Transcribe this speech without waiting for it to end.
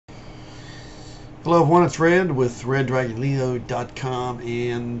Hello everyone, it's Red with RedDragonLeo.com,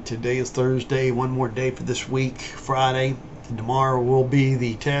 and today is Thursday, one more day for this week, Friday, and tomorrow will be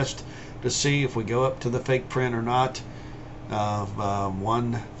the test to see if we go up to the fake print or not of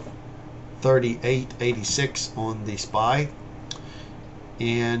 138.86 on the SPY.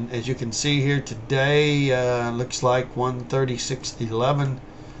 And as you can see here today, looks like 136.11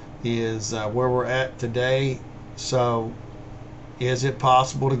 is where we're at today. So is it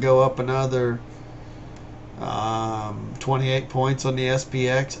possible to go up another 28 points on the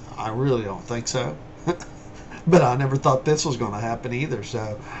SPX? I really don't think so. But I never thought this was going to happen either.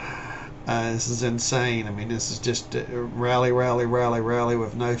 So this is insane. I mean, this is just rally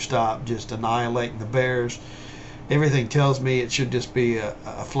with no stop, just annihilating the bears. Everything tells me it should just be a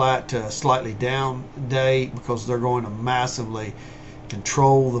flat to slightly down day, because they're going to massively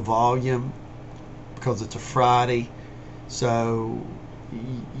control the volume because it's a Friday. So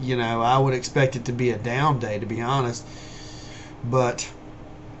you know, I would expect it to be a down day, to be honest, but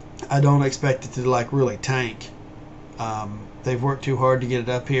I don't expect it to like really tank. They've worked too hard to get it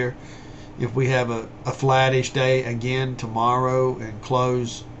up here. If we have a flattish day again tomorrow and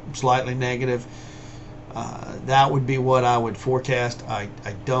close slightly negative, that would be what I would forecast. I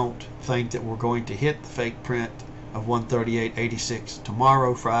don't think that we're going to hit the fake print of 138.86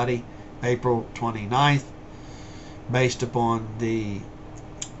 tomorrow, Friday, April 29th, based upon the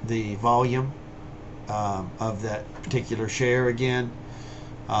volume of that particular share again.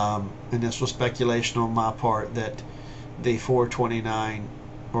 And this was speculation on my part that the 429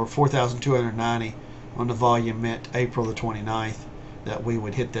 or 4,290 on the volume meant April the 29th that we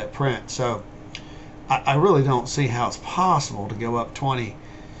would hit that print. So I really don't see how it's possible to go up 20.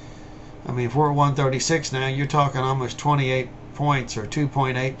 I mean, if we're at 136 now, you're talking almost 28 points or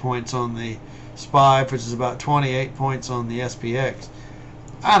 2.8 points on the SPY, which is about 28 points on the SPX.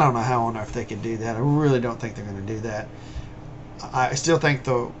 I don't know how on earth they could do that. I really don't think they're going to do that. I still think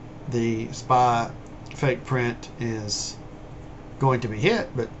the SPY fake print is going to be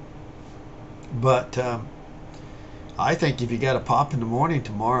hit, but I think if you got a pop in the morning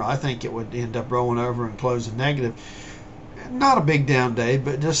tomorrow, I think it would end up rolling over and closing negative. Not a big down day,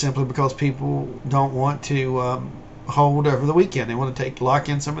 but just simply because people don't want to hold over the weekend. They want to lock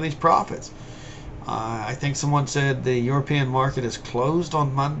in some of these profits. I think someone said the European market is closed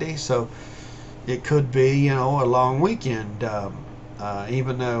on Monday, so it could be, you know, a long weekend.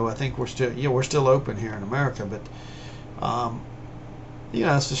 Even though I think we're still open here in America, but you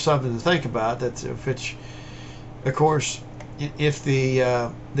know, it's just something to think about. That if it's, of course, if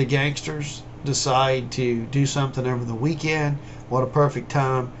the gangsters decide to do something over the weekend, what a perfect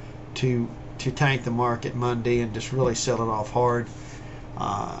time to tank the market Monday and just really sell it off hard.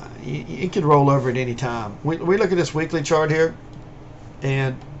 It could roll over at any time. We look at this weekly chart here,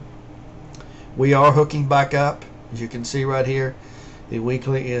 and we are hooking back up. As you can see right here, the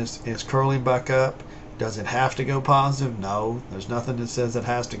weekly is curling back up. Does it have to go positive? No, there's nothing that says it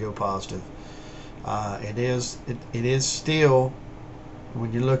has to go positive. It is still,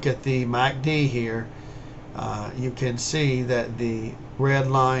 when you look at the MACD here, you can see that the red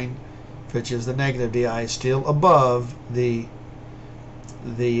line, which is the negative DI, is still above the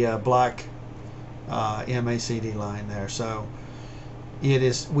black MACD line there. So it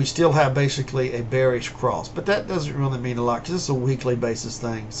is, we still have basically a bearish cross, but that doesn't really mean a lot because it's a weekly basis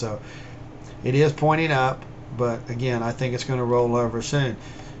thing. So it is pointing up, but again, I think it's going to roll over soon.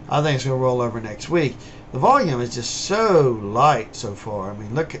 I think it's going to roll over next week. The volume is just so light so far. I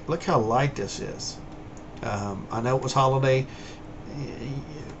mean, look how light this is. I know it was holiday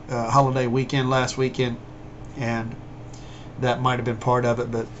weekend last weekend, and that might have been part of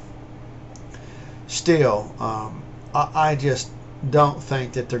it, but still, I just don't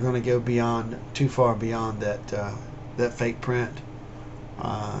think that they're going to go too far beyond that fake print.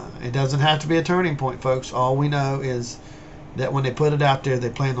 It doesn't have to be a turning point, folks. All we know is that when they put it out there, they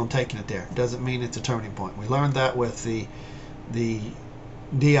plan on taking it there. It doesn't mean it's a turning point. We learned that with the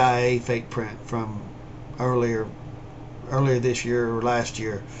DIA fake print from earlier this year or last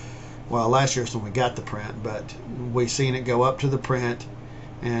year. Well, last year is when we got the print, but we've seen it go up to the print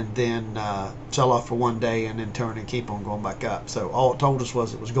and then sell off for one day and then turn and keep on going back up. So all it told us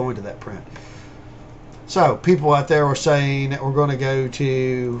was it was going to that print. So people out there are saying that we're going to go to,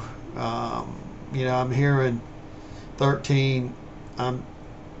 you know, I'm hearing 13,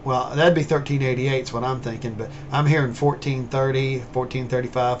 well, that'd be 1388 is what I'm thinking, but I'm hearing 1430,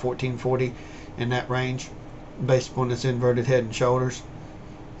 1435, 1440 in that range based upon this inverted head and shoulders.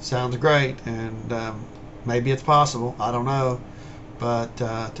 Sounds great, and maybe it's possible. I don't know. But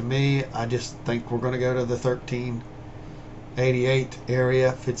to me, I just think we're going to go to the 13 88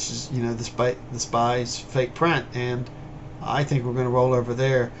 area, which is, you know, the SPY's fake print, and I think we're going to roll over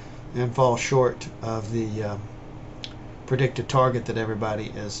there and fall short of the predicted target that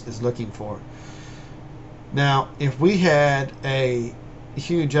everybody is looking for. Now, if we had a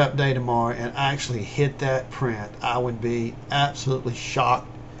huge update tomorrow and actually hit that print, I would be absolutely shocked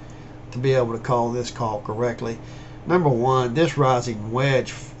to be able to call this call correctly. Number one, this rising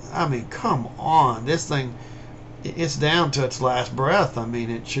wedge, I mean, come on, this thing, it's down to its last breath. I mean,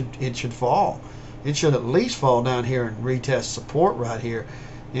 it should fall. It should at least fall down here and retest support right here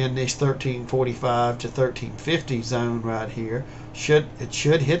in this 1345 to 1350 zone right here. It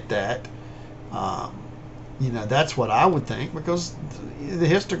should hit that. You know, that's what I would think, because the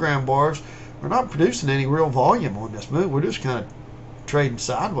histogram bars are not producing any real volume on this move. We're just kind of trading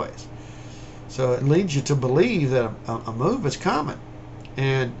sideways. So it leads you to believe that a move is coming.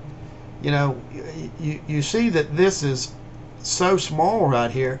 And, you know, you see that this is so small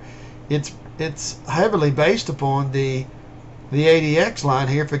right here. It's heavily based upon the ADX line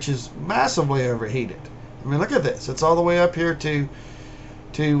here, which is massively overheated. I mean, look at this. It's all the way up here to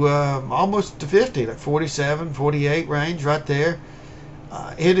almost to 50, like 47, 48 range right there.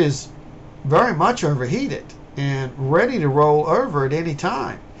 It is very much overheated and ready to roll over at any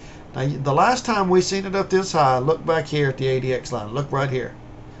time. Now, the last time we seen it up this high, look back here at the ADX line. Look right here.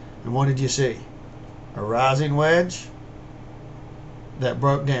 And what did you see? A rising wedge that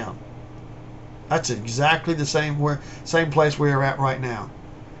broke down. That's exactly the same place we are at right now.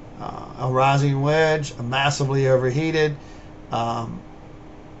 A rising wedge, a massively overheated DI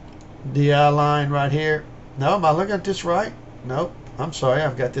line right here. No, am I looking at this right? Nope. I'm sorry,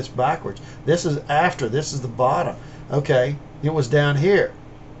 I've got this backwards. This is after. This is the bottom. Okay, it was down here.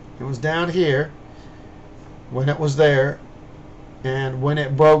 It was down here when it was there, and when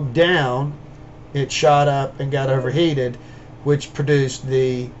it broke down, it shot up and got overheated, which produced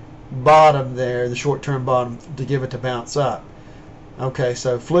the bottom there, the short-term bottom, to give it to bounce up. Okay,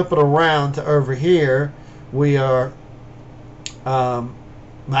 so flip it around to over here. We are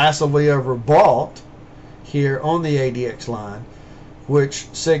massively overbought here on the ADX line, which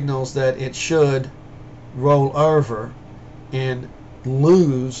signals that it should roll over and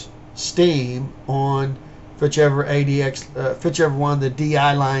lose steam on whichever ADX, whichever one of the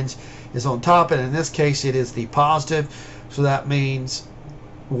DI lines is on top. And in this case, it is the positive. So that means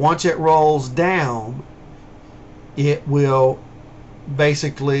once it rolls down, it will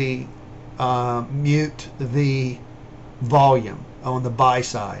basically mute the volume on the buy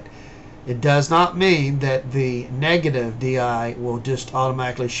side. It does not mean that the negative DI will just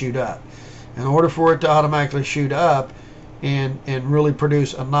automatically shoot up. In order for it to automatically shoot up and really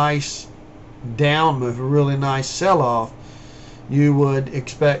produce a nice down move, a really nice sell-off, you would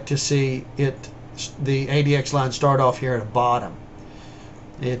expect to see the ADX line start off here at a bottom.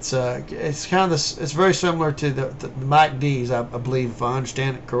 It's kind of it's very similar to the MACDs, I believe, if I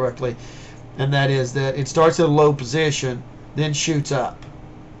understand it correctly, and that is that it starts at a low position, then shoots up,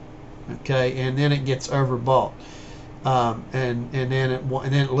 okay, and then it gets overbought, and then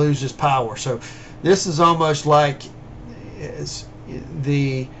it loses power. So this is almost like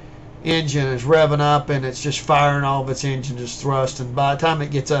the engine is revving up and it's just firing all of its engine just thrust, and by the time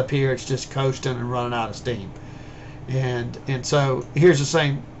it gets up here, it's just coasting and running out of steam. And so here's the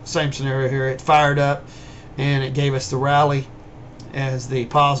same scenario here. It fired up and it gave us the rally as the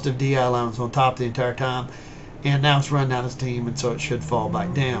positive DI line was on top the entire time, and now it's running out of steam, and so it should fall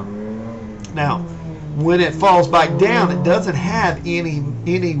back down. Now, when it falls back down, it doesn't have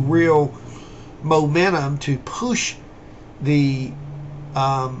any real momentum to push the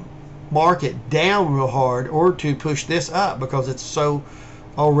market down real hard, or to push this up, because it's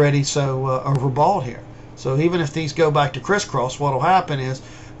already so overbought here. So even if these go back to crisscross, what will happen is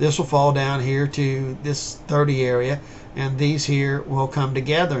this will fall down here to this 30 area, and these here will come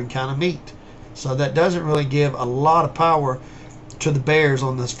together and kind of meet. So that doesn't really give a lot of power to the bears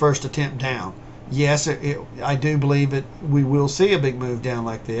on this first attempt down. Yes, I do believe that we will see a big move down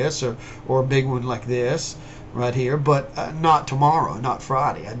like this, or a big one like this right here, but not tomorrow, not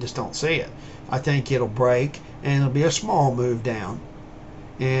Friday. I just don't see it. I think it'll break, and it'll be a small move down,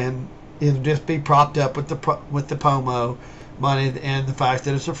 and it'll just be propped up with the POMO money, and the fact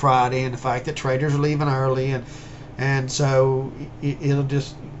that it's a Friday, and the fact that traders are leaving early, and so it'll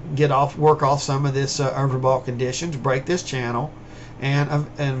just work off some of this overbought conditions, break this channel, and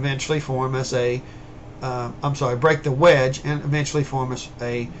eventually form us break the wedge and eventually form us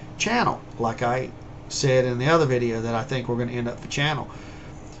a channel, like I said in the other video, that I think we're going to end up the channel.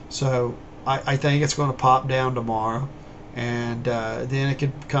 So I think it's going to pop down tomorrow, and then it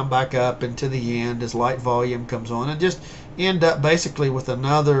could come back up into the end as light volume comes on, and just end up basically with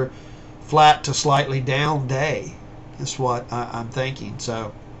another flat to slightly down day. Is what I'm thinking.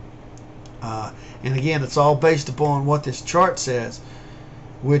 So, and again, it's all based upon what this chart says,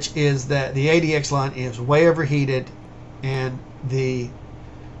 which is that the ADX line is way overheated, and the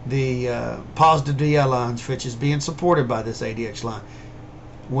positive DI line, which is being supported by this ADX line,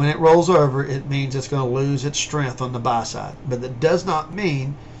 when it rolls over, it means it's going to lose its strength on the buy side. But that does not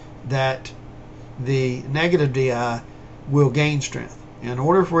mean that the negative DI will gain strength. In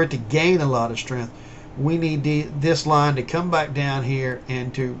order for it to gain a lot of strength, we need this line to come back down here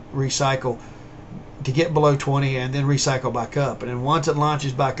and to recycle, to get below 20 and then recycle back up. And then once it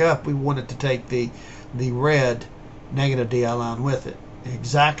launches back up, we want it to take the red negative DI line with it,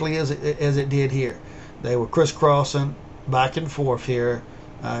 exactly as it did here. They were crisscrossing back and forth here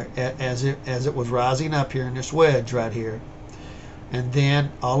as it was rising up here in this wedge right here. And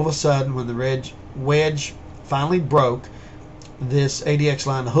then all of a sudden, when the wedge finally broke, this ADX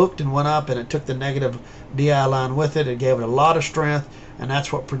line hooked and went up, and it took the negative DI line with it. It gave it a lot of strength, and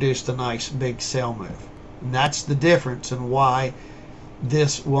that's what produced the nice big sell move. And that's the difference in why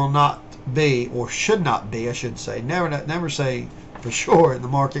this will not be, or should not be, I should say. Never say for sure in the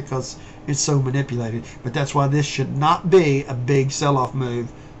market, because it's so manipulated. But that's why this should not be a big sell-off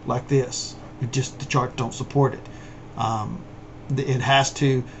move like this. It just, the charts don't support it. It has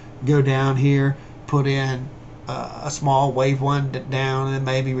to go down here, put in a small wave one down, and then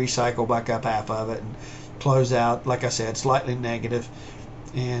maybe recycle back up half of it and close out, like I said, slightly negative,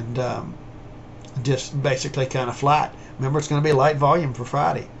 and just basically kind of flat. Remember, it's going to be a light volume for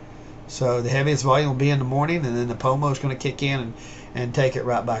Friday, so the heaviest volume will be in the morning, and then the POMO is going to kick in and take it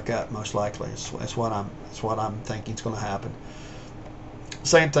right back up, most likely. That's what I'm thinking is going to happen.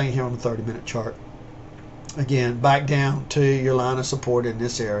 Same thing here on the 30-minute chart. Again, back down to your line of support in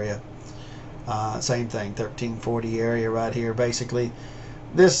this area. Same thing, 1340 area right here. Basically,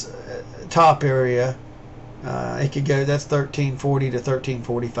 this top area, it could go, that's 1340 to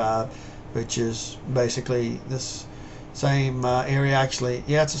 1345, which is basically this same area. Actually,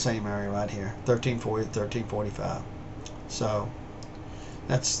 yeah, it's the same area right here, 1340 to 1345. So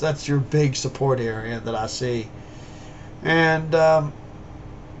that's your big support area that I see. And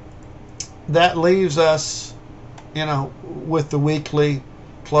that leaves us, with the weekly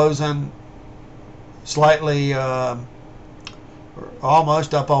closing slightly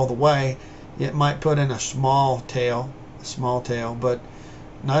almost up all the way. It might put in a small tail, but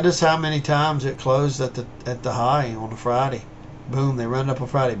notice how many times it closed at the high on a Friday. Boom, they run up a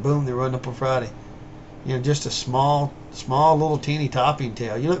Friday. Boom, they run up a Friday. Just a small little teeny topping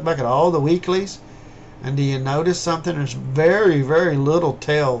tail. You look back at all the weeklies, and do you notice something? There's very, very little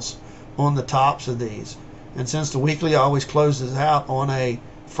tails on the tops of these. And since the weekly always closes out on a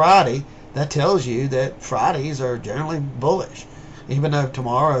Friday, that tells you that Fridays are generally bullish. Even though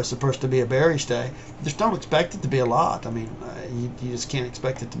tomorrow is supposed to be a bearish day, just don't expect it to be a lot. I mean, you just can't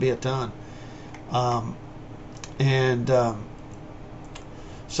expect it to be a ton.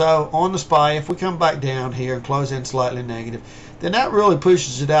 So on the SPY, if we come back down here and close in slightly negative, then that really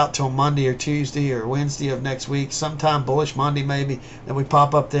pushes it out till Monday or Tuesday or Wednesday of next week, sometime bullish Monday maybe, then we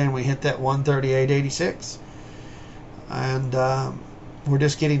pop up there and we hit that 138.86. And we're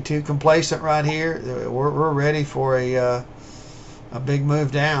just getting too complacent right here. We're ready for a big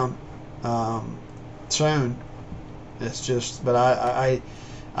move down soon. It's just, but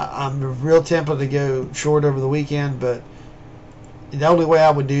I'm real tempted to go short over the weekend, but the only way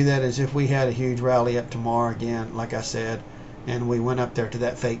I would do that is if we had a huge rally up tomorrow again, like I said, and we went up there to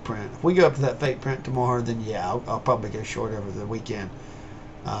that fake print. If we go up to that fake print tomorrow, then yeah, I'll probably go short over the weekend.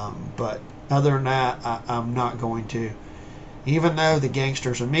 But other than that, I'm not going to. Even though the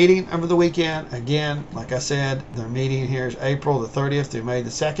gangsters are meeting over the weekend, again, like I said, their meeting here is April the 30th through May the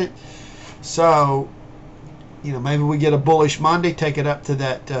 2nd. So, maybe we get a bullish Monday, take it up to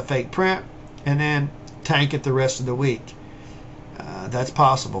that fake print, and then tank it the rest of the week. That's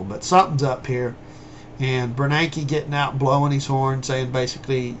possible, but something's up here. And Bernanke getting out, blowing his horn, saying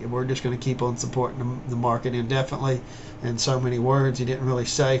basically we're just going to keep on supporting the market indefinitely. In so many words, he didn't really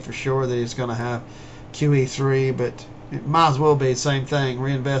say for sure that he's going to have QE3, but it might as well be the same thing.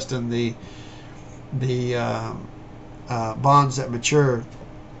 Reinvest in the bonds that mature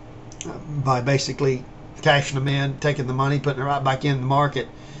by basically cashing them in, taking the money, putting it right back in the market.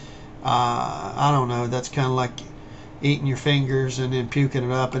 I don't know. That's kind of like eating your fingers and then puking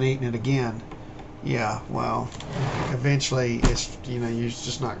it up and eating it again. Yeah, well, eventually it's you're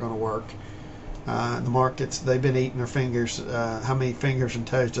just not going to work. The markets, they've been eating their fingers. How many fingers and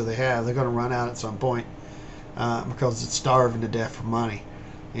toes do they have? They're going to run out at some point because it's starving to death for money.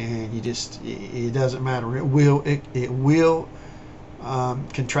 and it doesn't matter. It will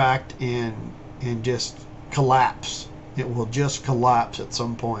contract and just collapse. It will just collapse at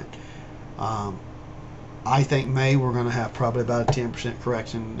some point. I think May we're going to have probably about a 10%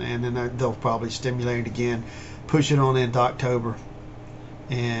 correction, and then they'll probably stimulate it again, push it on into October,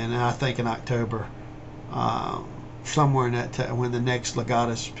 and I think in October, somewhere in that when the next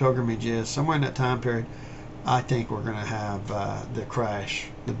Legatus pilgrimage is, somewhere in that time period, I think we're going to have the crash,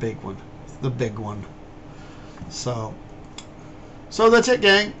 the big one. So that's it,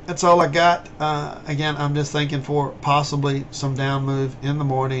 gang. That's all I got. Again, I'm just thinking for possibly some down move in the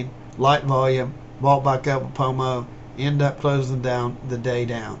morning, light volume, vault back up with POMO, end up closing down the day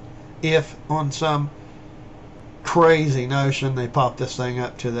down. If on some crazy notion they pop this thing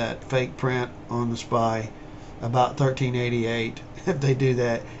up to that fake print on the SPY about 1388, if they do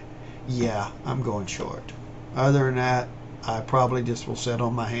that, yeah, I'm going short. Other than that, I probably just will sit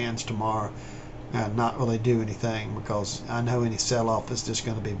on my hands tomorrow and not really do anything, because I know any sell-off is just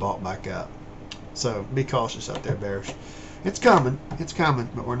going to be bought back up. So be cautious out there, bears. It's coming,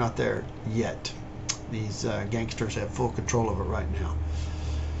 but we're not there yet. These gangsters have full control of it right now.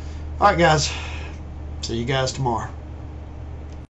 All right, guys. See you guys tomorrow.